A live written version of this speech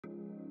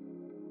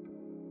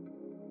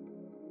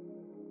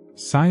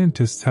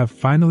scientists have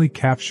finally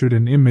captured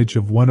an image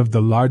of one of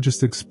the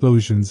largest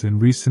explosions in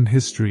recent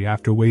history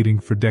after waiting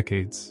for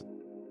decades.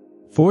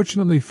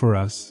 Fortunately for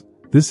us,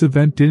 this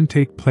event didn't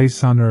take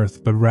place on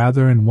Earth but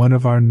rather in one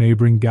of our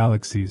neighboring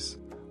galaxies,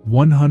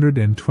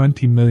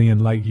 120 million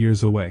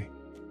light-years away.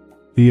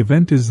 The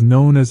event is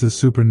known as a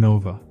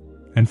supernova,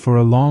 and for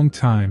a long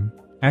time,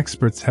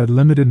 experts had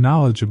limited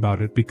knowledge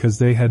about it because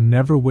they had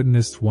never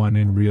witnessed one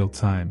in real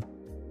time.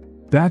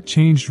 That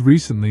changed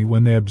recently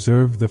when they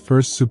observed the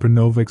first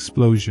supernova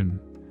explosion,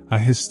 a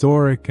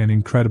historic and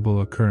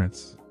incredible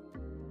occurrence.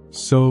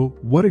 So,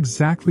 what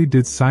exactly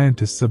did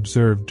scientists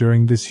observe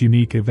during this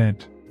unique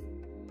event?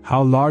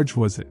 How large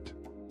was it?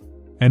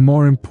 And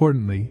more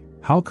importantly,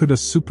 how could a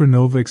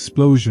supernova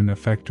explosion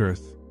affect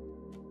Earth?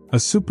 A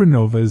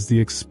supernova is the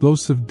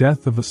explosive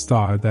death of a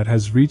star that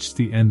has reached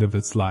the end of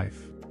its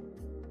life.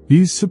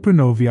 These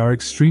supernovae are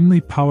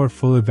extremely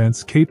powerful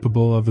events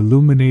capable of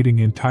illuminating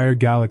entire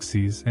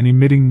galaxies and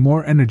emitting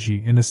more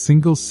energy in a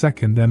single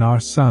second than our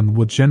Sun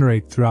would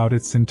generate throughout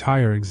its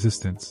entire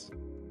existence.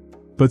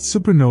 But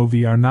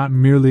supernovae are not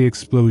merely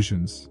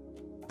explosions.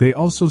 They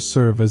also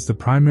serve as the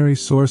primary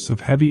source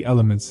of heavy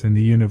elements in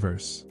the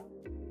universe.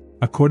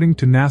 According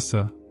to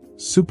NASA,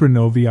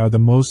 supernovae are the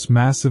most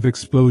massive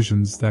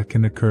explosions that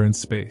can occur in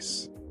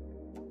space.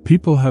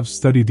 People have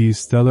studied these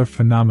stellar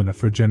phenomena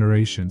for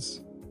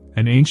generations,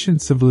 and ancient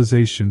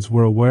civilizations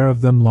were aware of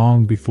them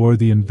long before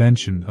the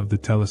invention of the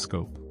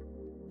telescope.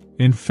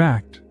 In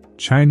fact,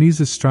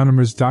 Chinese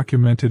astronomers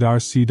documented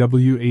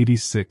RCW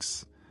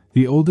 86,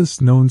 the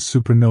oldest known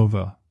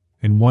supernova,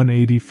 in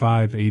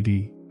 185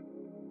 AD.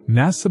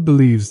 NASA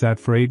believes that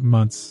for 8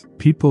 months,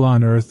 people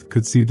on Earth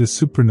could see the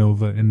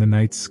supernova in the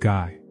night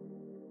sky.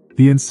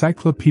 The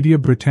Encyclopedia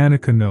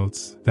Britannica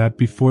notes that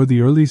before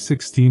the early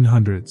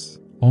 1600s,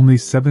 only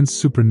 7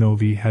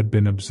 supernovae had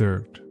been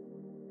observed.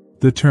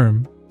 The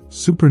term,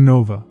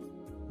 supernova,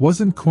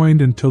 wasn't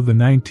coined until the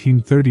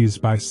 1930s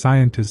by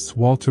scientists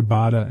Walter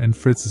Baade and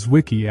Fritz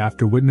Zwicky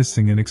after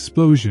witnessing an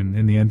explosion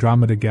in the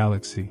Andromeda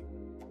Galaxy.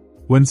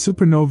 When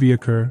supernovae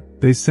occur,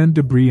 they send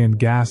debris and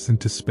gas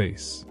into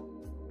space.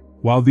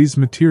 While these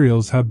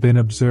materials have been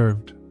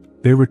observed,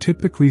 they were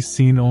typically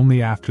seen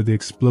only after the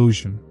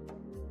explosion.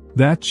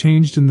 That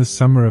changed in the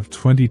summer of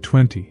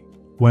 2020,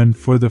 when,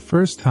 for the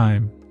first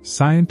time,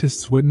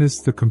 scientists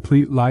witnessed the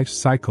complete life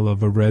cycle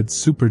of a red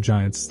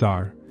supergiant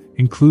star,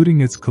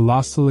 including its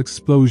colossal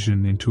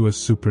explosion into a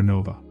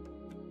supernova.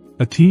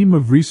 A team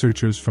of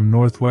researchers from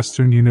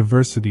Northwestern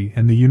University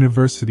and the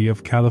University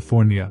of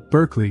California,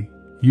 Berkeley,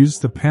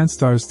 used the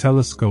Pan-STARRS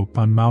telescope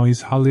on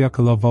Maui's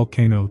Haleakala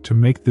volcano to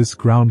make this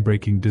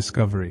groundbreaking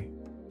discovery.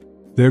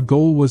 Their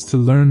goal was to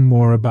learn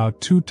more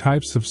about 2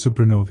 types of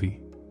supernovae.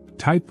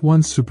 Type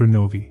 1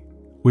 supernovae,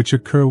 which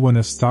occur when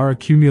a star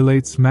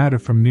accumulates matter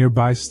from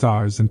nearby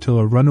stars until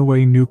a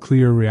runaway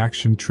nuclear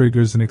reaction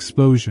triggers an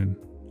explosion,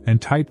 and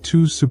Type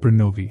 2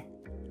 supernovae,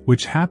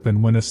 which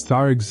happen when a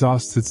star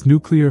exhausts its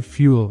nuclear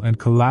fuel and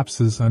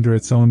collapses under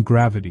its own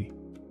gravity.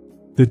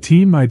 The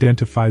team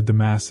identified the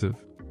massive,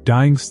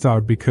 dying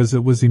star because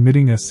it was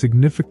emitting a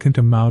significant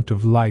amount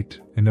of light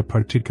in a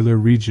particular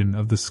region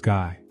of the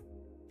sky.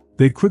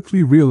 They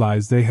quickly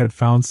realized they had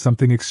found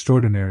something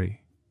extraordinary.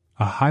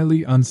 A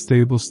highly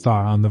unstable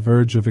star on the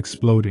verge of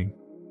exploding.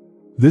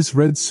 This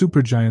red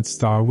supergiant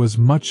star was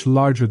much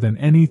larger than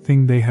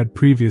anything they had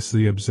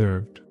previously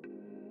observed.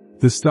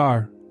 The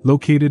star,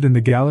 located in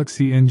the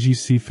galaxy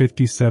NGC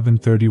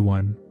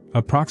 5731,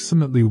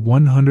 approximately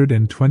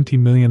 120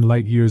 million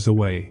light-years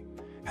away,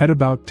 had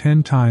about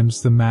 10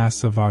 times the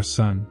mass of our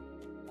Sun.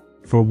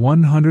 For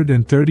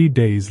 130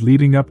 days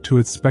leading up to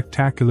its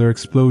spectacular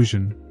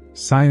explosion,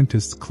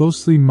 scientists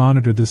closely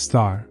monitored the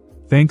star,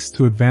 thanks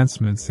to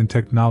advancements in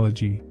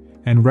technology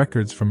and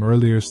records from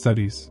earlier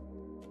studies.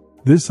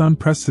 This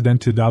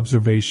unprecedented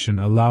observation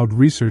allowed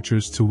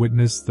researchers to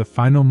witness the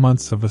final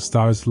months of a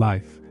star's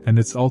life and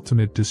its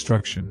ultimate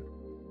destruction.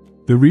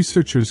 The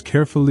researchers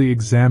carefully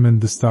examined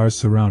the star's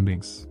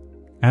surroundings,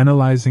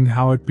 analyzing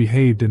how it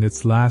behaved in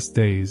its last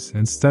days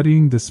and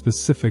studying the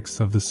specifics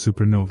of the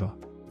supernova.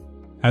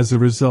 As a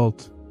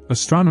result,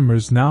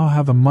 astronomers now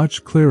have a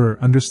much clearer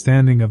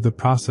understanding of the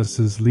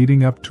processes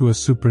leading up to a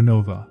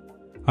supernova,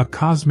 a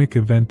cosmic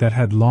event that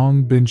had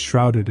long been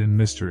shrouded in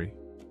mystery.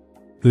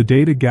 The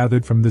data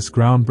gathered from this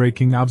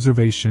groundbreaking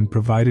observation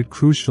provided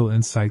crucial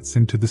insights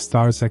into the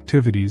star's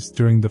activities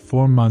during the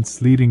 4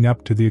 months leading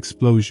up to the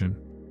explosion.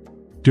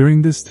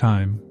 During this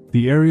time,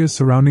 the area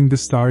surrounding the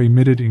star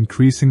emitted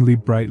increasingly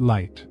bright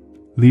light,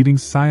 leading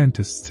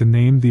scientists to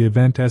name the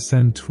event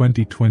SN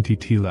 2020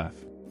 TLEF.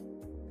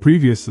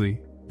 Previously,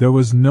 there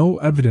was no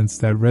evidence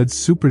that red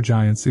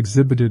supergiants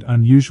exhibited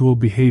unusual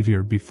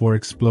behavior before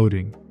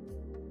exploding.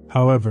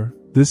 However,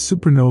 this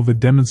supernova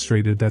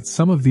demonstrated that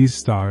some of these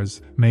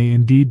stars may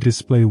indeed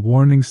display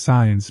warning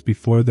signs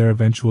before their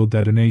eventual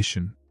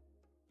detonation.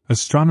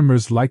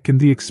 Astronomers likened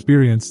the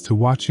experience to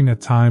watching a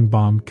time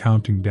bomb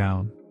counting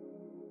down.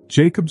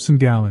 Jacobson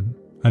Gallen,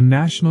 a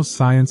National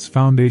Science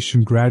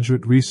Foundation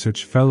graduate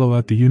research fellow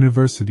at the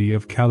University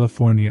of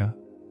California,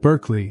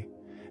 Berkeley,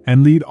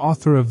 and lead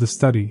author of the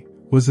study,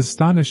 was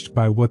astonished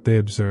by what they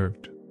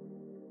observed.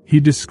 He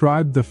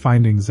described the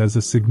findings as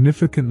a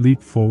significant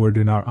leap forward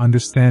in our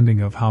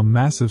understanding of how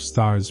massive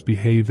stars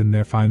behave in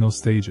their final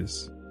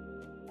stages.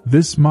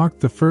 This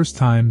marked the first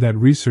time that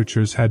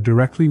researchers had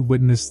directly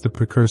witnessed the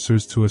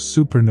precursors to a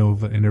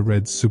supernova in a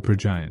red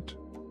supergiant.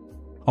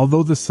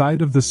 Although the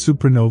sight of the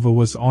supernova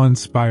was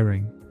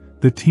awe-inspiring,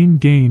 the team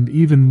gained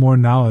even more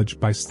knowledge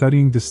by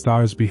studying the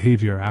star's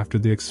behavior after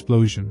the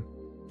explosion.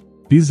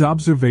 These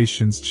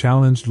observations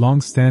challenged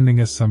long-standing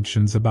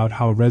assumptions about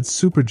how red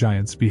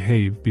supergiants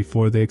behave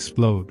before they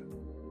explode.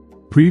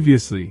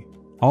 Previously,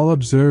 all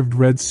observed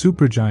red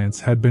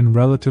supergiants had been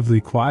relatively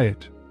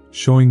quiet,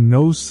 showing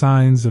no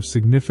signs of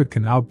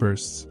significant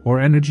outbursts or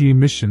energy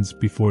emissions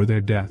before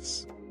their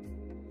deaths.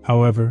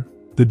 However,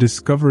 the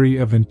discovery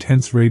of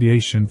intense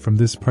radiation from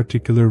this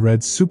particular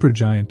red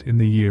supergiant in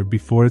the year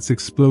before its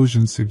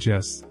explosion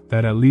suggests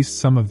that at least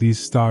some of these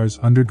stars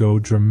undergo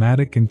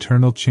dramatic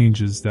internal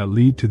changes that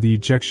lead to the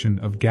ejection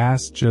of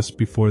gas just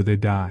before they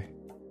die.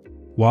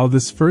 While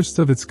this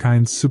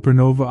first-of-its-kind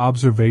supernova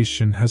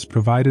observation has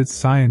provided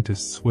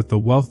scientists with a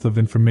wealth of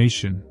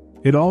information,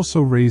 it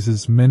also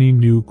raises many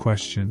new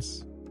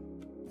questions.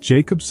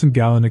 Jacobson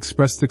Gallon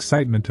expressed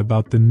excitement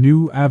about the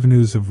new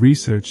avenues of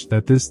research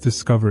that this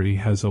discovery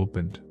has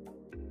opened.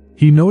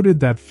 He noted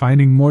that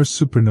finding more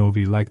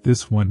supernovae like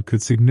this one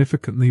could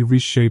significantly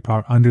reshape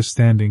our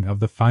understanding of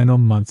the final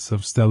months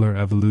of stellar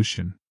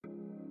evolution.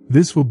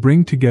 This will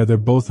bring together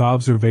both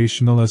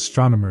observational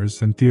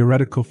astronomers and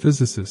theoretical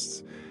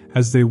physicists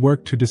as they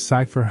work to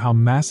decipher how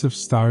massive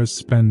stars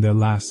spend their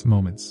last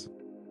moments.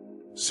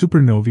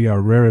 Supernovae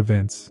are rare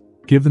events,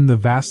 given the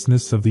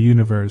vastness of the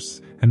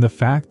universe and the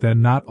fact that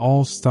not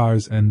all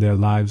stars end their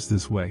lives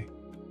this way.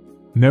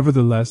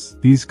 Nevertheless,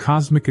 these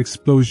cosmic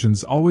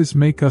explosions always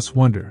make us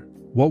wonder,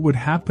 what would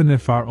happen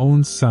if our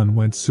own sun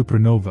went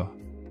supernova?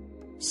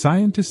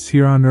 Scientists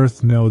here on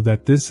Earth know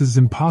that this is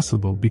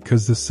impossible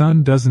because the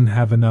sun doesn't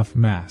have enough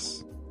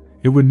mass.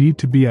 It would need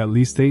to be at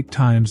least 8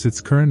 times its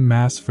current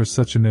mass for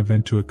such an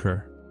event to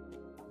occur.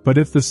 But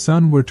if the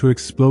sun were to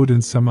explode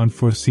in some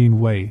unforeseen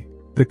way,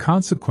 the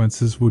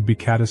consequences would be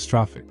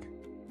catastrophic.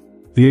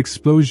 The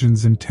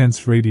explosion's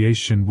intense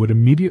radiation would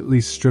immediately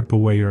strip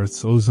away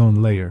Earth's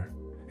ozone layer,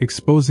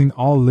 exposing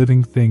all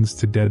living things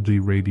to deadly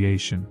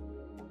radiation.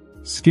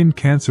 Skin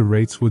cancer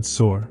rates would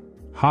soar,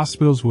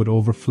 hospitals would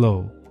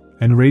overflow,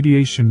 and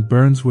radiation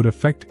burns would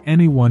affect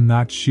anyone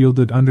not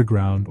shielded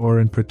underground or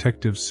in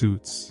protective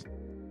suits.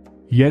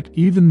 Yet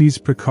even these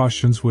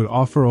precautions would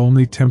offer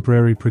only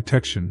temporary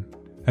protection,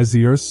 as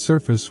the Earth's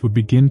surface would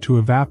begin to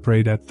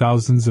evaporate at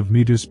thousands of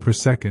meters per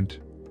second,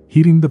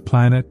 heating the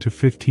planet to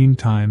 15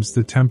 times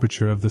the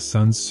temperature of the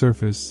sun's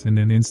surface in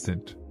an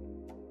instant.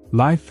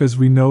 Life as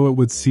we know it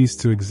would cease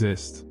to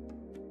exist.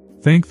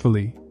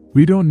 Thankfully,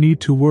 we don't need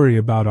to worry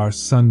about our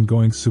sun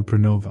going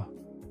supernova.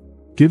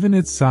 Given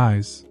its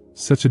size,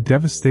 such a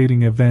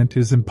devastating event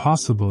is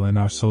impossible in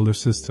our solar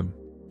system.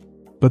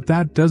 But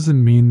that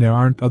doesn't mean there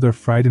aren't other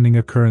frightening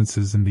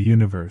occurrences in the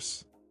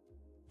universe.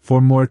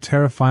 For more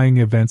terrifying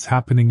events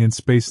happening in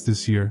space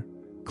this year,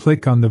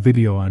 click on the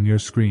video on your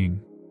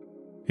screen.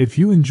 If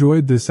you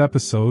enjoyed this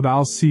episode,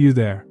 I'll see you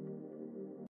there.